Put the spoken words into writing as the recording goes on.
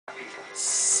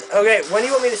Okay, when do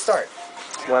you want me to start?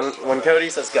 When Cody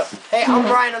says go. Hey, I'm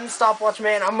Brian. I'm the stopwatch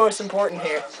man. I'm most important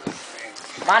here.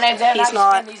 My name's Evan. He's I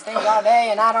not. spend these things all day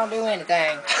and I don't do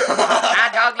anything. I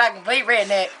talk like a complete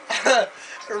redneck.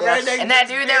 Yes. And that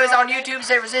dude that was on YouTube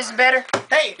said resistance better.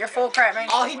 Hey, You're full of crap, man.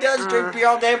 all he does is drink beer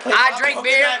all day. Play I drink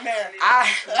beer. Nightmare.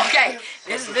 Okay,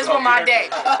 this is what my day.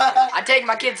 I take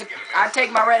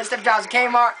my red stepchild to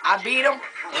Kmart. I beat them,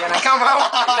 and then I come home,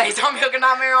 play Zombie Hooker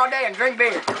Nightmare all day, and drink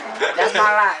beer. That's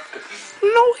my life.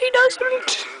 No, he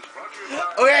doesn't.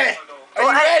 Okay, are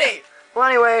you ready? Well,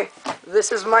 anyway,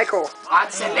 this is Michael.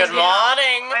 Good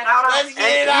morning. Wait, hold on. Let's get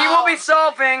it And he out. will be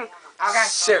solving Okay.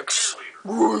 6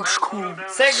 Rubik's Cube.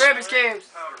 6 Rubik's Cubes.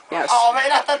 Yes. Oh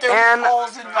man, I thought there And were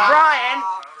holes in Brian,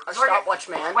 a stopwatch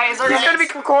man, Wait, is there he's gonna going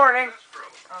to be recording.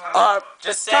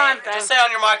 Just say, time thing. just say on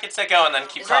your mark, it's a go, and then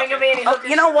keep Is there talking. gonna be any Oh, hookers?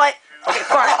 you know what? Okay,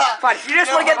 fine. You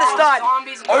just want to get this done.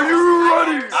 Are you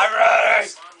ready? I'm ready.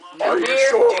 No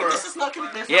beer. This is not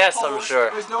gonna. There's Yes, no I'm holes, sure.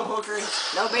 There's no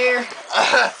hookers. No beer.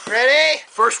 Ready?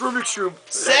 First Rubik's Cube.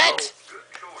 Set.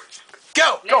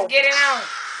 Go. Let's get it on.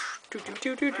 Are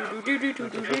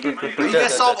you gonna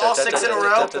solve all 6 in a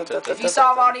row? If you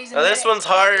solve all these in Now a this minute, one's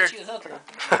harder. get you a hooker.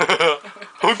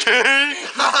 Okay.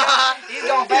 He's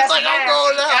going fast. like, I'm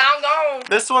going now. Yeah, I'm going.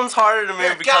 This one's harder to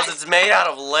move because guys. it's made out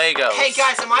of Legos. Hey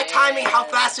guys, am I timing how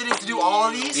fast it is to do all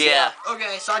of these? Yeah.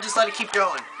 Okay, so I just let it keep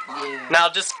going. Yeah. Now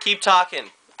just keep talking.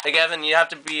 Like Evan, you have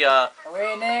to be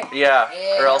Redneck. yeah,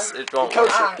 Yeah. or else it won't. Coach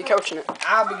work. it. Be coaching it.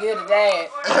 I'll be good at that.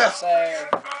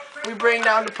 So, We bring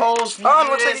down the poles. Oh,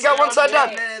 looks like you got one side done.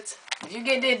 Minutes. if you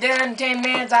get this done in 10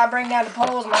 minutes, I'll bring down the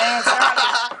poles. My aunt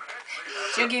Sally,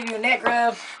 she'll give you a neck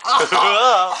rub.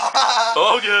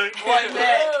 Okay. What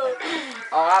neck?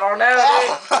 Oh, I don't know,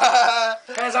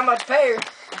 dude. Depends how much pay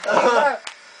her.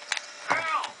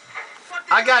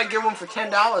 I gotta get one for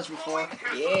 $10 before.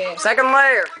 Yeah. Second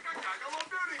layer.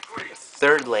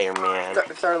 Third layer, man.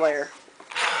 Third layer.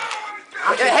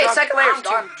 I'm too Hey, drunk- second layer's I'm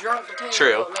done. too drunk to tell you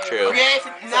True, what layer. true. Okay,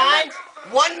 9,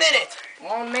 1 minute.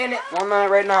 1 minute. 1 minute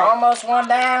right now. Almost one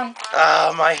down.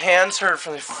 My hands hurt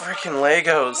from the freaking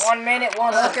Legos. 1 minute,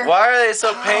 one hooker. Why are they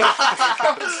so painful?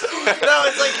 No,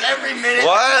 it's like every minute.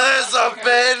 Why are they so One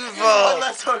painful?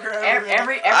 less hooker Every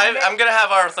minute. I'm gonna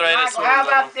have arthritis. Michael, how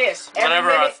about this?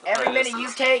 Whenever Every minute you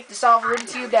take to solve a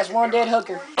Rubik's Cube, that's one dead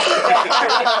hooker.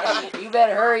 You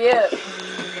better hurry up.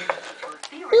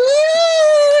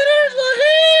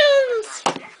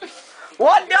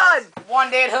 What done?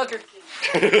 One dead hooker.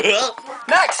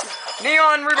 Next.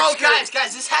 Neon Rubik's Oh, Cube.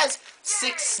 guys, this has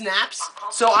 6 snaps,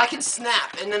 so I can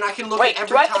snap, and then I can look Wait, at every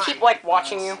do I have time. to keep, like,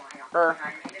 watching you? Or,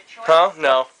 Huh?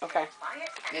 No. okay.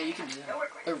 Yeah, you can do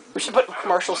that. We should put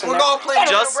commercials in We're there. gonna play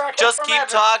Just keep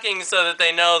talking so that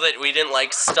they know that we didn't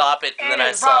like stop it and then I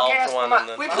it's solved broadcast one from and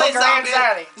then. We play Hooker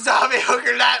and zombie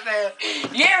hooker nightmare.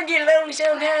 You ever get lonely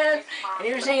sometimes? And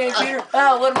you're singing computer,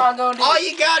 oh, what am I gonna do? All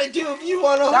you gotta do if you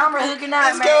want to Zombie hooker is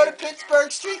nightmare. go to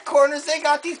Pittsburgh street corners. They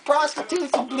got these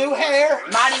prostitutes with blue hair.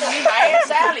 Might even be my Aunt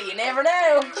Sally, you never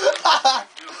know.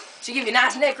 She give you a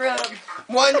nice neck rub.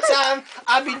 One time,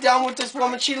 I'd be done with this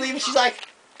woman. She leaves. She's like,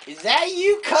 "Is that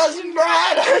you, cousin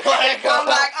Brad?" I'm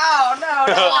like, Oh no,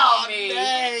 that's not me.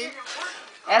 dang.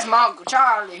 That's my Uncle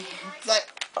Charlie. It's like,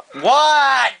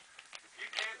 What?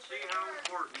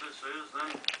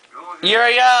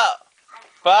 Hurry up!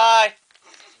 Bye.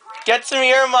 Get some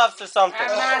earmuffs or something.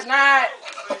 Have a nice night.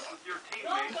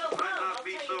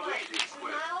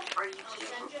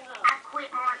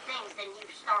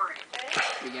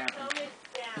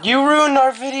 You ruined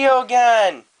our video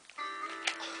again.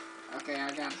 Okay,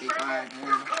 I gotta be quiet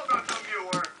now.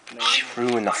 She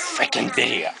ruined the freaking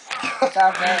video. It's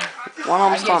okay. One I'll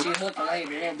almost get done. you hooked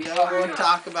later. It'll be we're all gonna good.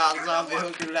 talk about zombie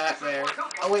hooker nightmare.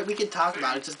 Oh wait, we can talk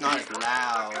about it, just not as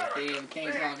loud. Yeah, we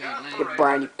can't talk about Get later.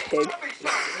 Brian, you pig.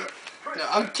 No,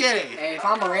 I'm kidding. Hey, if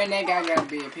I'm a redneck, I gotta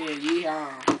be a pig. Yeehaw.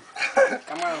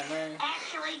 Come on, man.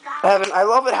 Evan, I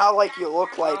love it how, like, you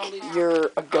look like you're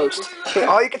a ghost. Okay,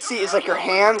 all you can see is, like, your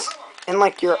hands and,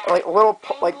 like, your, like, little,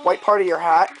 like, white part of your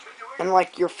hat and,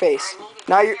 like, your face.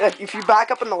 Now, you're, if you back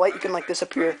up in the light, you can, like,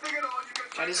 disappear.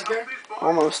 Can I disappear?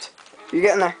 Almost. You're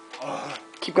getting there.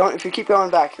 Keep going. If you keep going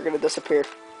back, you're gonna disappear.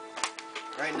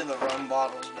 Right into the rum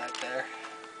bottles back there.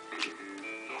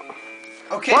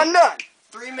 Okay. One done.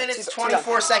 3 minutes,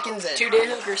 24 seconds in. 2 dead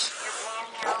hookers.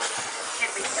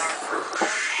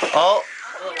 Oh,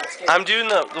 I'm doing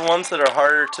the ones that are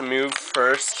harder to move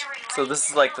first. So this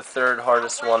is like the third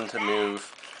hardest one to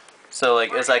move. So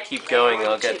like as I keep going,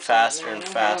 I'll get faster and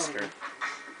faster.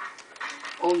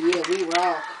 Oh yeah, we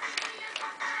rock.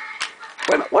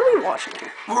 Wait, what are we watching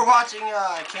here? We're watching King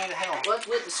of Hell. What's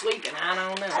with the sleeping? I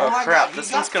don't know. Oh my crap, God, this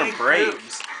he's one's got gonna big break.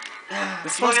 boobs.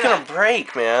 This Look one's at gonna that.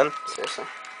 break, man. Seriously.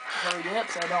 Hurry up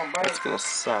so it don't break. It's gonna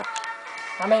suck.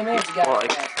 How many minutes you got? Well,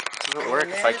 left? it doesn't work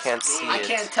if I can't see I it.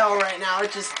 can't tell right now.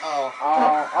 It just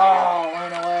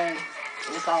Went away.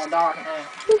 It's all dark now.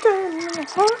 Look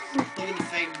at the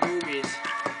fake boobies.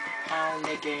 Oh,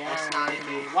 Nicky. That's not it,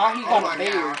 dude. Why he Hold got a on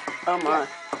beard? now. Oh my.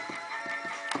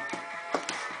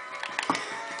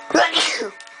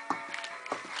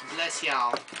 Bless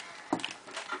y'all.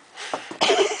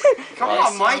 Come Come on,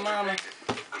 on, Mike. Mama.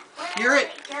 You're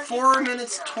at 4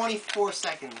 minutes 24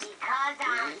 seconds.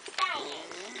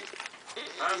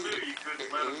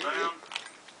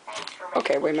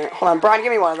 Okay, wait a minute. Hold on. Brian,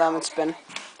 give me one of them and spin.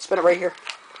 Spin it right here.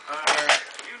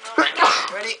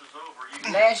 Ready?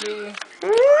 Bless you.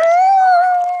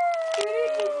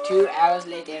 2 hours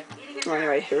later. Oh,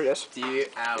 anyway, here it is. 2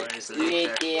 hours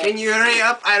later. Can you hurry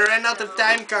up? I ran out of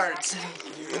time cards.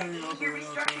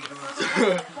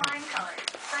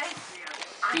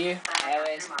 2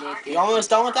 hours later. You almost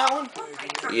done with that one?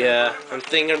 Yeah, I'm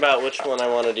thinking about which one I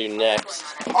want to do next.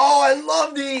 Oh, I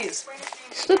love these.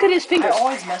 Just look at his I fingers.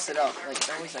 always mess it up. Like, it's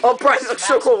always like. Oh, Brian, it looks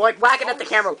so cool. Like, whack it at the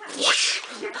camera.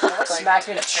 Smacks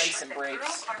me in the face and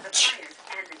breaks.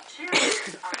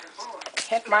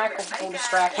 Hit Michael for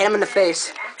distraction. Hit him in the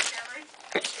face.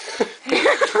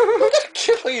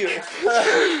 Kill you.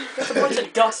 There's a bunch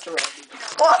of dust around.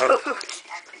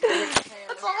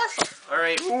 That's awesome.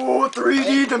 Alright. Oh,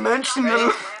 3D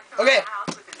dimensional. Okay,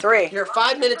 3. you're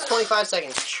 5 minutes 25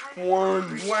 seconds.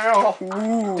 1. Wow.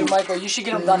 Dude, Michael, you should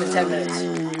get them done in 10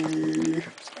 minutes.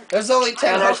 There's only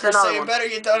 10 And there's hookers, another so you one. better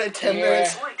get done in 10 Yeah.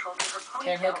 minutes.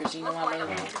 10 hookers, you know how many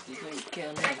these niggas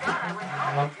kill me.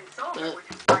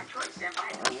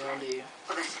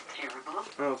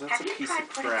 Oh, that's a piece of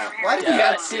crap. Why did you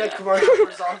have to see a commercial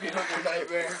for Zombie Hooker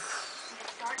Nightmare?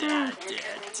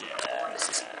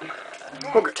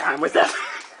 Hooker time with that.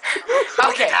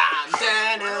 Okay.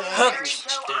 Hookers.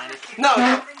 No,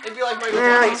 it'd be like my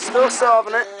Yeah, he's still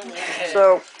solving it.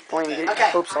 So, going to get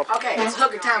Okay. hoops up. Okay, it's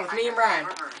hooker time with me and Brian.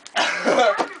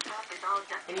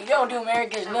 And you don't do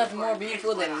America, there's nothing more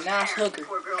beautiful than a nice hooker.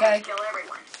 Okay?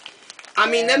 I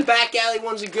mean, them back alley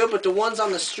ones are good, but the ones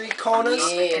on the street corners,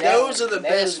 those are the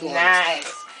best ones.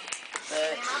 Nice.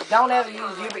 But don't ever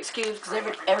use Rubik's Cubes,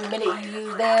 because every minute you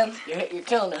use them, you're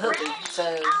killing the hooker. So,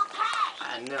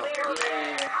 I know.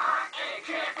 yeah.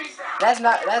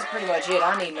 That's pretty much it.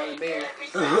 I need another beer.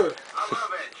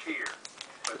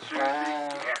 Wow.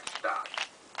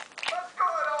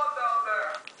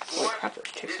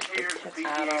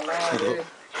 I don't know, dude.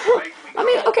 I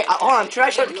mean, okay, hold on. Should I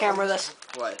show the camera this?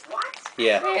 What?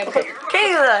 Yeah. Yeah, Okay,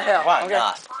 King of the Hill. Why Okay.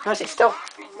 not? No, see, still.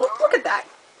 Look at that.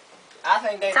 I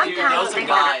think they do. Sometimes Those are things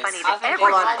guys. are funny I to think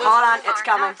Hold on, everyone. hold on, it's Are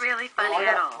coming. not really funny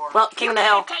at all. Well, King of the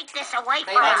Hill. Take this away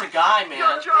from That's us. a guy, man.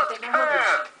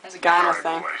 That's a Guy in a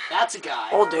thing. That's a guy.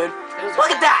 Old dude. Those Look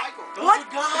are at that. Those What?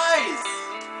 are guys.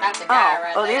 That's a guy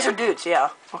right Oh, there. these are dudes, yeah.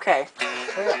 Okay.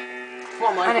 Come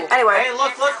on, Michael. Anyway, Hey,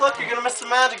 look, you're gonna miss the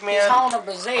magic, He's man. holding a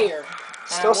brazier.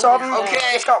 still solving? Okay.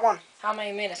 Just got one. How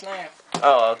many minutes now?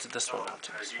 Oh, I'll do this one.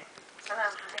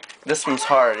 This one's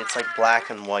hard. It's like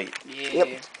black and white. Yeah.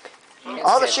 Yep.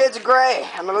 All the shades of gray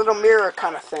and a little mirror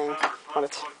kind of thing on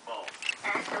it.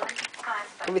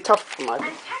 It'll be tough for Michael.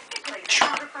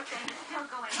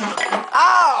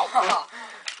 Ow!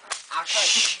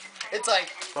 It's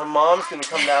like, My mom's gonna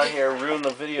come down here and ruin the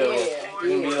video. Yeah,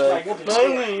 And be yeah. like, Like,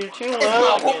 Mommy, you're too my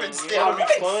loud. whooping You stick. gotta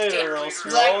be quiet or else it's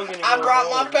you're all like gonna I go brought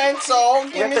my home. pencil.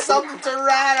 Give me something to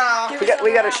write on.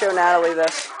 We got to show Natalie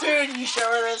this. Dude, you show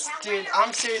her this? Dude,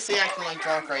 I'm seriously acting like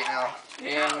drunk right now.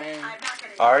 Yeah, man.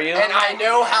 Are you? And I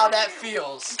know how that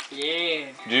feels. Yeah.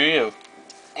 Do you?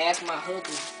 Ask my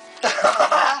hooker. You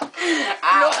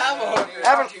don't have a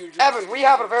hooker. Evan, we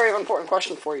have a very important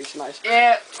question for you tonight.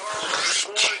 Yeah.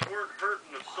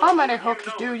 How many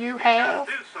hookers do you have?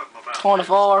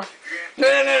 24 No.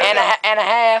 and a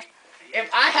half. If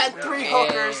I had 3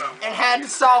 hookers and had to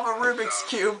solve a Rubik's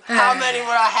Cube, how many would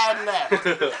I have left?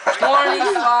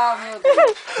 25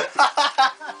 hookers.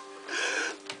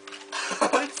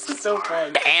 It's just so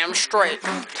fun. Damn straight.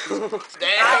 I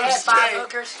Damn had 5 straight.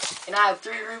 hookers and I have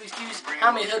 3 Rubik's Cubes.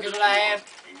 How many hookers would I have?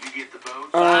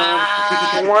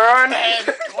 One.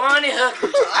 20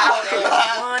 hookers. I would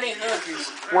have 20 hookers.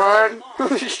 One.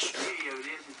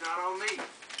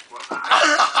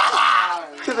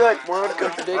 To be like, one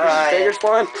because the biggest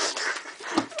one.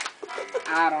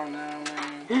 I don't know,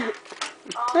 man.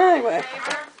 Anyway.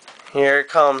 Here it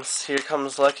comes. Here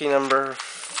comes lucky number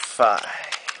 5.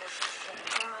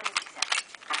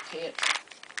 Hit.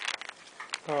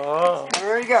 Oh.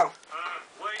 There you go.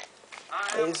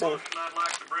 As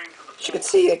you can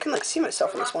see, I can like see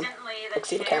myself in this one. Like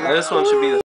see the camera. This one should be the